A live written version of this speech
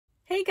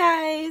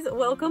Hey guys,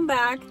 welcome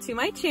back to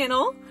my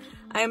channel.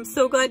 I am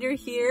so glad you're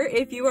here.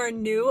 If you are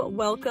new,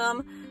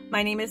 welcome.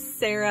 My name is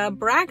Sarah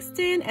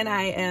Braxton and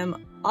I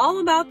am all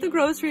about the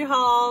grocery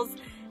hauls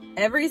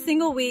every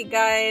single week,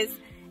 guys.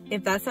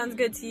 If that sounds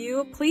good to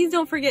you, please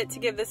don't forget to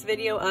give this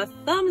video a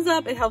thumbs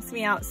up. It helps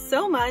me out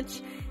so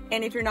much.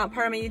 And if you're not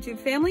part of my YouTube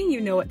family,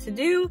 you know what to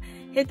do.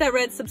 Hit that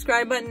red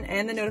subscribe button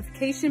and the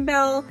notification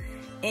bell.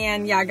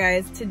 And yeah,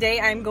 guys, today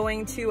I'm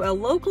going to a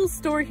local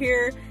store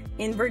here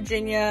in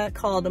Virginia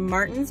called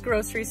Martin's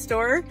Grocery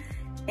Store,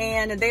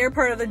 and they are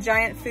part of the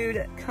Giant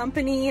Food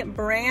Company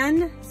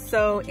brand.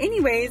 So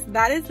anyways,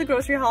 that is the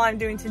grocery haul I'm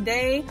doing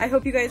today. I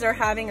hope you guys are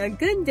having a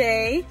good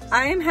day.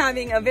 I am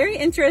having a very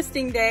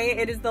interesting day.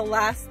 It is the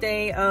last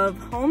day of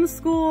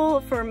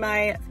homeschool for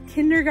my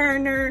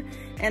kindergartner,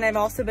 and I've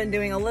also been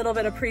doing a little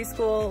bit of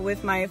preschool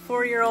with my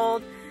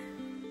 4-year-old.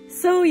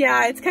 So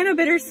yeah, it's kind of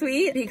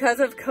bittersweet. Because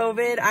of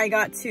COVID, I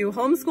got to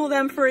homeschool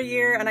them for a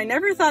year, and I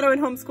never thought I would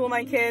homeschool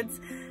my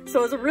kids. So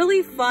it was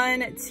really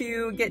fun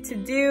to get to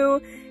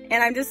do,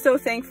 and I'm just so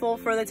thankful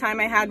for the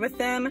time I had with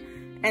them.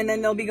 And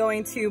then they'll be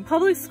going to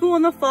public school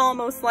in the fall,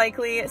 most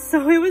likely.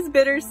 So it was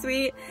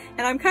bittersweet,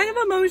 and I'm kind of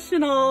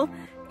emotional.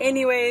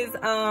 Anyways,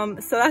 so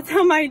that's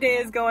how my day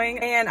is going,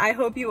 and I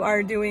hope you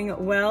are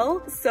doing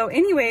well. So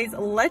anyways,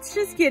 let's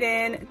just get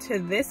into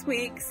this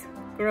week's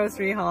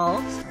grocery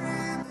haul.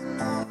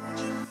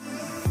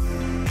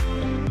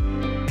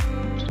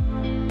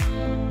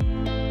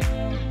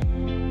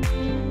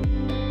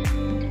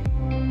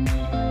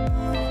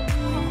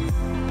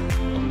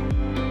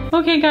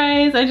 Okay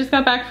guys, I just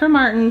got back from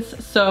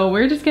Martin's, so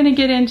we're just gonna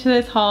get into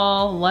this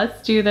haul.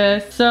 Let's do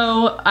this.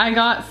 So I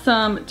got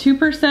some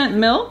 2%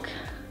 milk,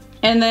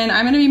 and then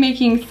I'm gonna be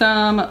making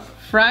some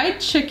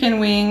fried chicken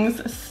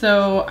wings.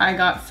 So I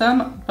got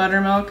some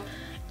buttermilk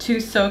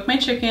to soak my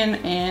chicken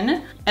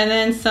in, and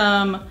then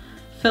some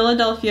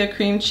Philadelphia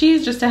cream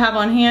cheese just to have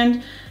on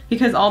hand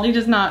because Aldi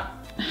does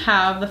not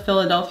have the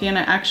Philadelphia, and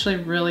I actually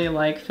really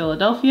like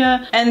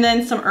Philadelphia. And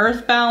then some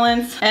Earth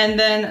Balance, and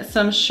then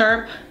some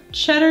sharp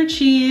cheddar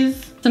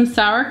cheese, some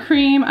sour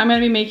cream. I'm gonna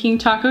be making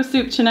taco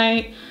soup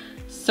tonight,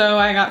 so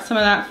I got some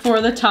of that for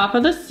the top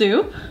of the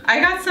soup. I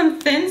got some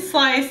thin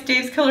sliced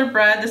Dave's Killer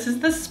bread. This is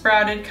the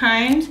sprouted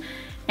kind,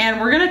 and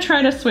we're gonna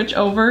try to switch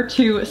over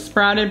to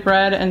sprouted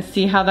bread and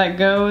see how that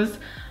goes.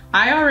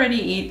 I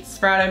already eat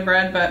sprouted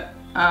bread, but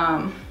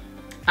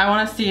I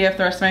want to see if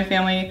the rest of my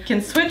family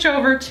can switch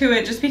over to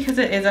it just because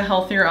it is a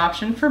healthier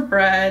option for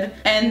bread.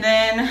 And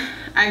then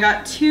I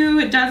got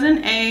 2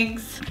 dozen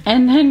eggs.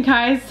 And then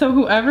guys, so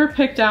whoever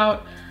picked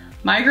out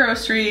my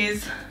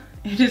groceries,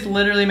 it is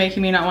literally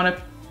making me not want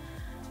to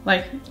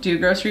like do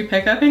grocery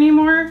pickup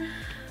anymore,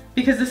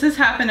 because this has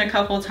happened a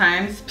couple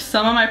times.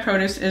 Some of my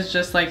produce is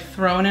just like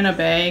thrown in a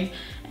bag,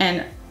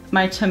 and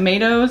my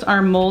tomatoes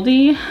are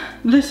moldy.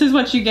 This is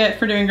what you get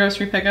for doing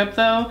grocery pickup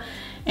though.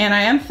 And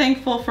I am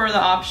thankful for the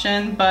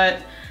option,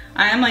 but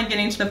I am like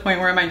getting to the point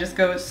where I might just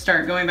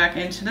start going back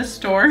into the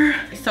store.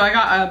 So I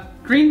got a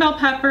green bell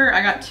pepper,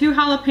 I got 2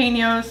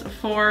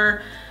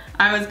 jalapenos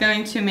I was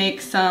going to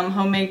make some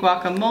homemade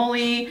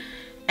guacamole,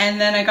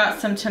 and then I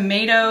got some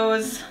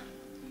tomatoes,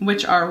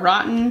 which are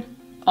rotten.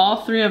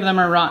 All 3 of them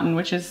are rotten,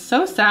 which is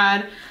so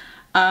sad.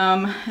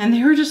 And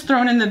they were just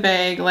thrown in the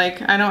bag.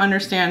 Like, I don't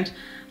understand,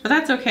 but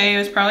that's okay. It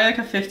was probably like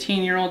a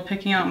 15-year-old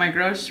picking out my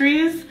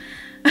groceries.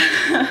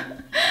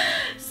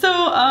 So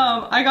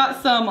I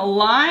got some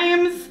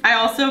limes. I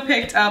also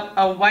picked up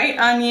a white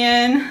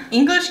onion,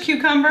 English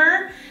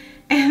cucumber,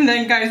 and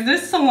then guys,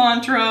 this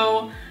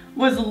cilantro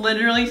was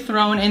literally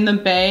thrown in the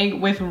bag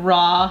with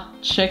raw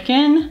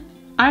chicken.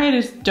 I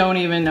just don't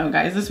even know,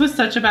 guys. This was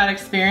such a bad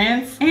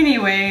experience.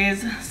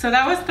 Anyways, so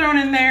that was thrown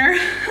in there.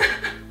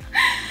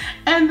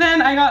 And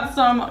then I got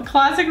some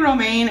classic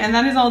romaine, and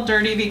that is all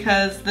dirty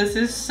because this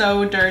is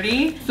so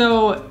dirty.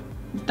 So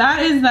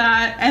that is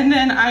that. And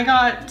then I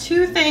got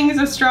 2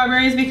 things of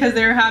strawberries because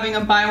they were having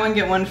a buy one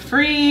get one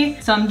free,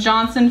 some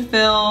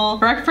Johnsonville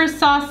breakfast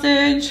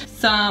sausage,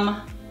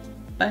 some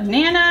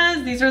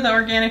bananas, these are the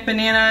organic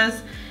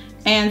bananas,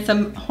 and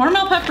some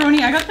Hormel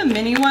pepperoni. I got the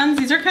mini ones.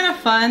 These are kind of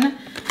fun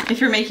if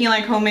you're making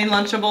like homemade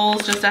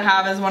Lunchables, just to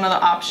have as one of the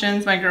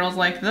options. My girls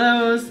like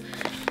those.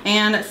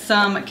 And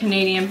some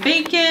Canadian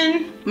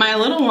bacon. My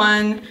little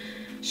one,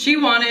 she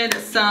wanted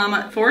some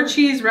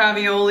 4-cheese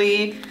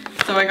ravioli,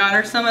 so I got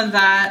her some of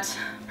that.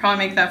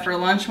 Probably make that for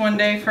lunch one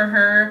day for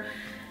her.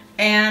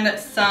 And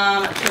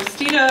some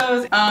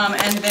Tostitos.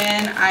 And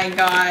then I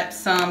got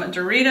some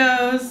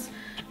Doritos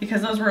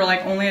because those were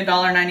like only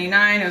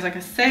 $1.99. It was like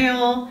a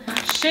sale.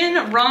 Shin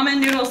ramen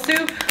noodle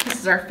soup.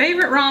 This is our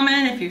favorite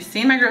ramen. If you've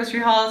seen my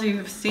grocery hauls,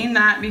 you've seen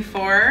that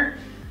before.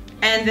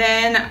 And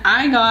then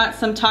I got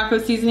some taco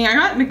seasoning. I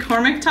got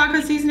McCormick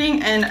taco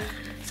seasoning, and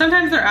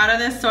sometimes they're out of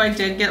this, so I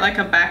did get like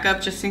a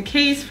backup just in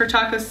case for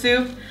taco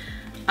soup.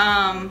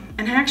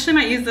 And I actually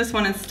might use this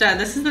one instead.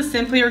 This is the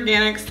Simply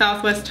Organic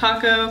Southwest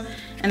Taco,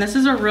 and this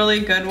is a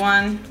really good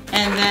one.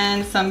 And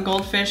then some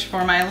goldfish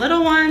for my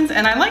little ones,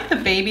 and I like the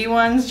baby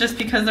ones just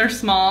because they're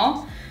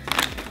small.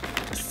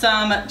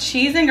 Some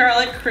cheese and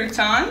garlic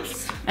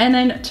croutons. And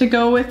then to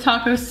go with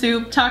taco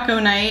soup, taco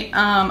night,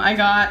 I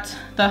got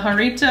the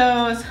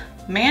Jarritos,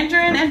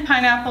 mandarin and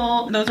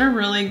pineapple. Those are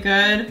really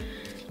good.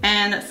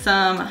 And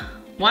some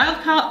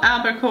wild caught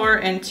albacore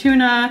and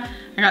tuna.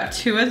 I got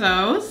 2 of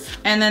those.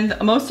 And then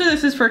most of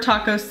this is for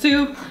taco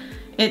soup.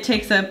 It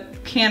takes a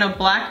can of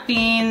black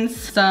beans,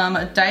 some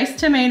diced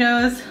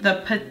tomatoes,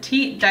 the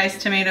petite diced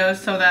tomatoes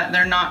so that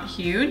they're not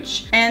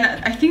huge. And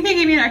I think they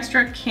gave me an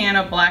extra can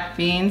of black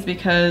beans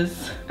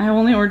because I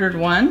only ordered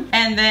 1.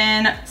 And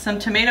then some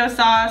tomato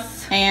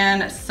sauce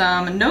and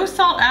some no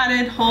salt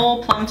added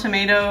whole plum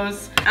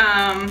tomatoes.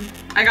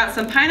 I got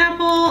some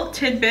pineapple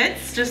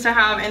tidbits just to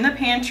have in the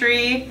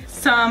pantry,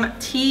 some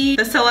tea,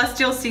 the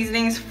Celestial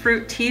Seasonings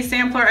fruit tea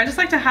sampler. I just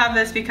like to have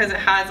this because it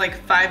has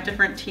like 5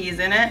 different teas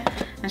in it.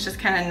 It's just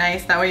kind of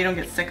nice, that way you don't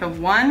get sick of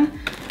one.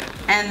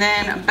 And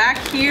then back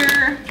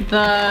here,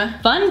 the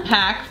Fun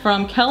Pack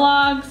from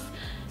Kellogg's.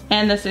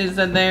 And this is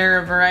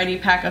their variety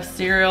pack of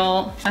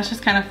cereal. That's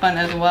just kind of fun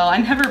as well. I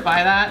never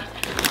buy that.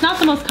 It's not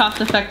the most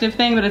cost-effective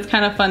thing, but it's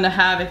kind of fun to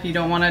have if you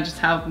don't want to just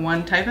have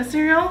one type of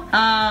cereal.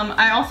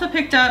 I also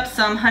picked up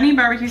some honey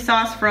barbecue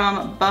sauce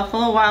from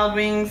Buffalo Wild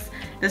Wings.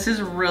 This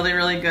is really,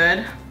 really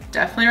good.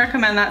 Definitely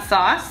recommend that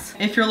sauce.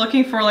 If you're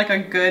looking for like a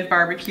good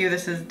barbecue,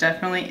 this is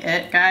definitely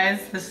it,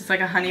 guys. This is like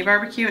a honey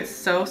barbecue. It's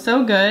so,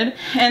 so good.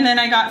 And then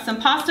I got some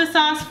pasta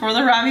sauce for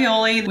the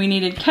ravioli. We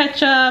needed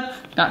ketchup,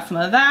 got some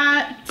of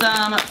that.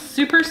 Some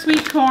super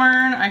sweet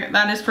corn,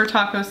 that is for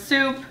taco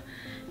soup.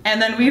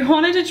 And then we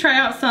wanted to try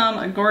out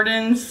some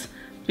Gordon's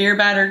beer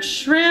battered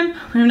shrimp.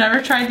 We've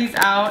never tried these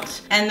out.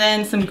 And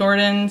then some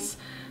Gordon's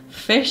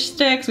fish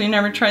sticks. We've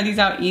never tried these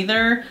out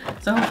either.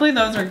 So hopefully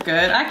those are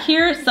good. Back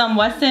here, some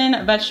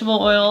Wesson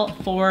vegetable oil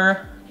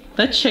for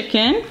the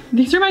chicken.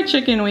 These are my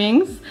chicken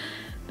wings.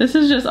 This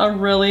is just a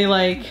really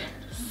like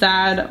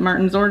sad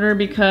Martin's order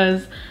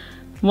because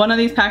one of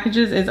these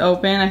packages is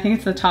open. I think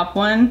it's the top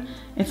one.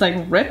 It's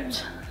like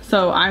ripped.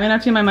 So I'm gonna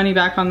have to get my money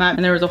back on that.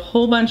 And there was a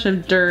whole bunch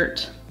of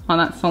dirt on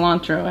that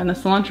cilantro, and the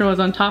cilantro was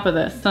on top of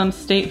this. Some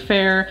State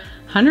Fair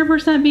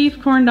 100% beef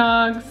corn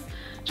dogs,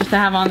 just to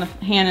have on the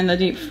hand in the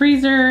deep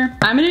freezer.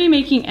 I'm gonna be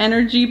making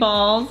energy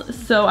balls,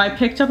 so I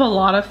picked up a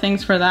lot of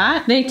things for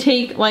that. They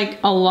take like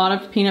a lot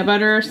of peanut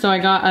butter, so I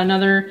got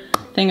another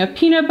thing of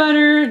peanut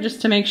butter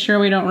just to make sure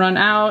we don't run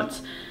out.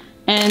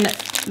 And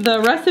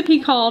the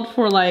recipe called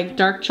for like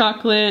dark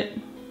chocolate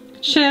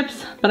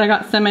chips, but I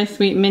got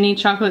semi-sweet mini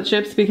chocolate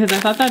chips because I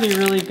thought that'd be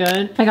really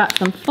good. I got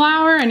some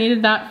flour, I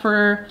needed that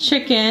for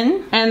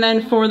chicken. And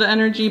then for the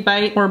energy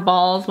bite or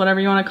balls,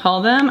 whatever you wanna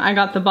call them, I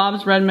got the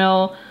Bob's Red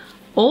Mill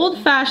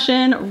Old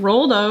Fashioned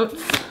Rolled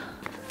Oats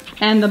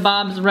and the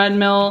Bob's Red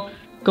Mill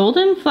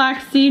Golden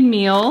Flaxseed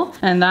Meal,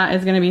 and that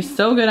is gonna be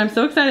so good. I'm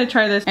so excited to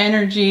try this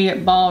energy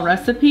ball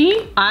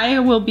recipe. I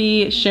will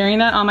be sharing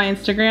that on my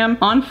Instagram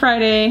on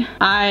Friday.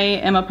 I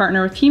am a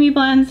partner with Teamy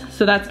Blends,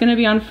 so that's gonna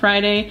be on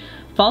Friday.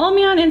 Follow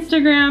me on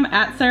Instagram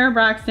at Sarah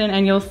Braxton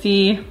and you'll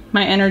see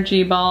my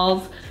energy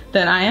balls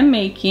that I am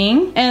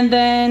making. And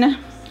then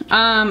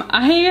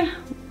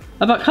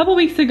about a couple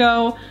weeks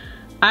ago,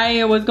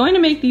 I was going to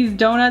make these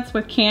donuts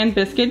with canned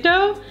biscuit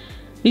dough,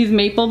 these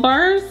maple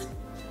bars,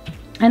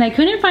 and I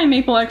couldn't find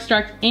maple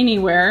extract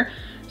anywhere.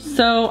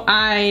 So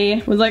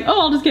I was like,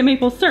 oh, I'll just get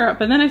maple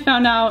syrup. And then I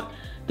found out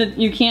that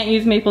you can't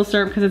use maple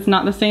syrup because it's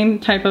not the same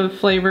type of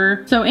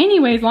flavor. So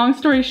anyways, long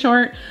story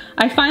short,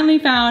 I finally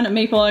found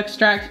maple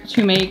extract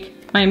to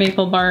make my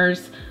maple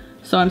bars.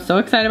 So I'm so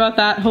excited about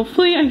that.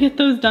 Hopefully I get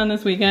those done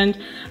this weekend.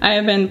 I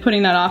have been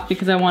putting that off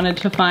because I wanted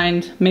to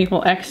find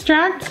maple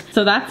extract.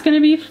 So that's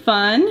gonna be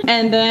fun.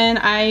 And then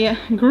I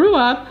grew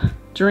up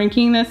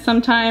drinking this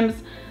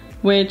sometimes,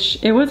 which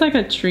it was like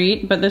a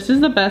treat, but this is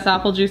the best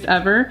apple juice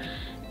ever.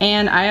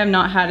 And I have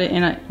not had it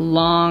in a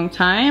long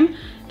time.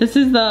 This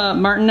is the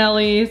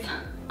Martinelli's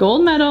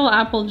Gold Medal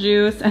apple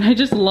juice, and I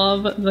just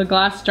love the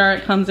glass jar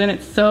it comes in.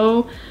 It's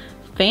so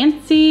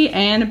fancy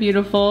and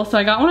beautiful. So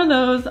I got one of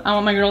those. I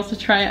want my girls to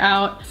try it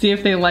out, see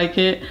if they like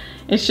it.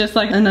 It's just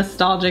like a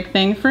nostalgic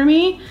thing for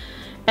me.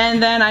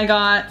 And then I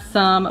got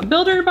some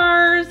Builder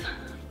bars.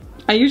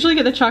 I usually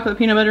get the chocolate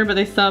peanut butter, but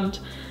they subbed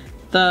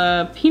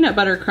the peanut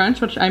butter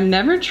crunch, which I've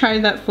never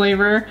tried that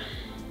flavor.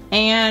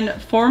 And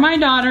for my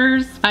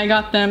daughters, I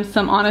got them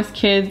some Honest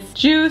Kids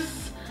juice.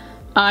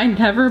 I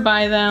never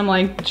buy them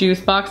like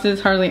juice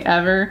boxes, hardly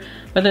ever,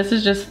 but this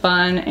is just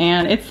fun.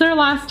 And it's their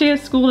last day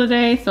of school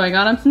today, so I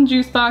got them some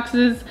juice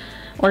boxes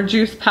or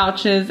juice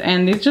pouches,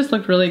 and these just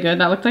look really good.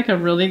 That looked like a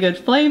really good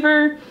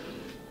flavor.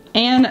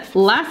 And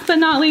last but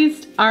not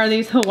least are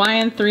these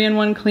Hawaiian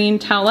 3-in-1 Clean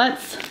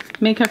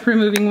Towelettes makeup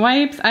removing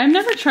wipes. I've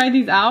never tried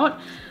these out.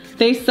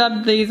 They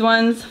subbed these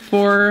ones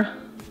for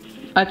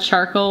a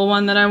charcoal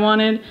one that I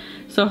wanted,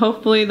 so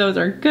hopefully those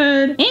are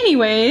good.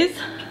 Anyways,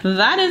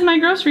 that is my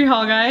grocery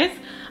haul, guys.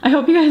 I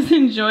hope you guys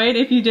enjoyed.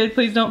 If you did,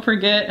 please don't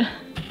forget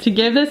to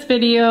give this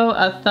video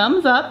a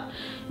thumbs up.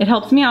 It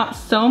helps me out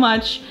so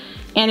much.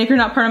 And if you're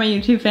not part of my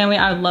YouTube family,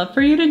 I would love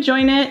for you to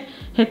join it.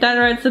 Hit that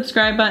red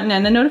subscribe button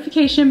and the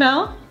notification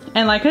bell.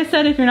 And like I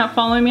said, if you're not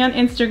following me on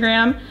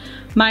Instagram,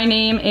 My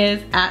name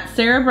is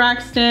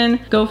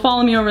 @SarahBraxton. Go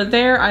follow me over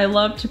there. I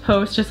love to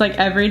post just like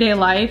everyday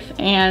life,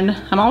 and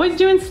I'm always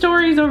doing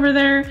stories over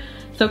there.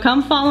 So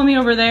come follow me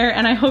over there,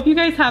 and I hope you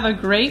guys have a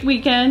great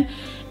weekend,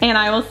 and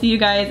I will see you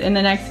guys in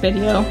the next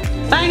video.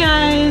 Bye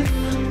guys!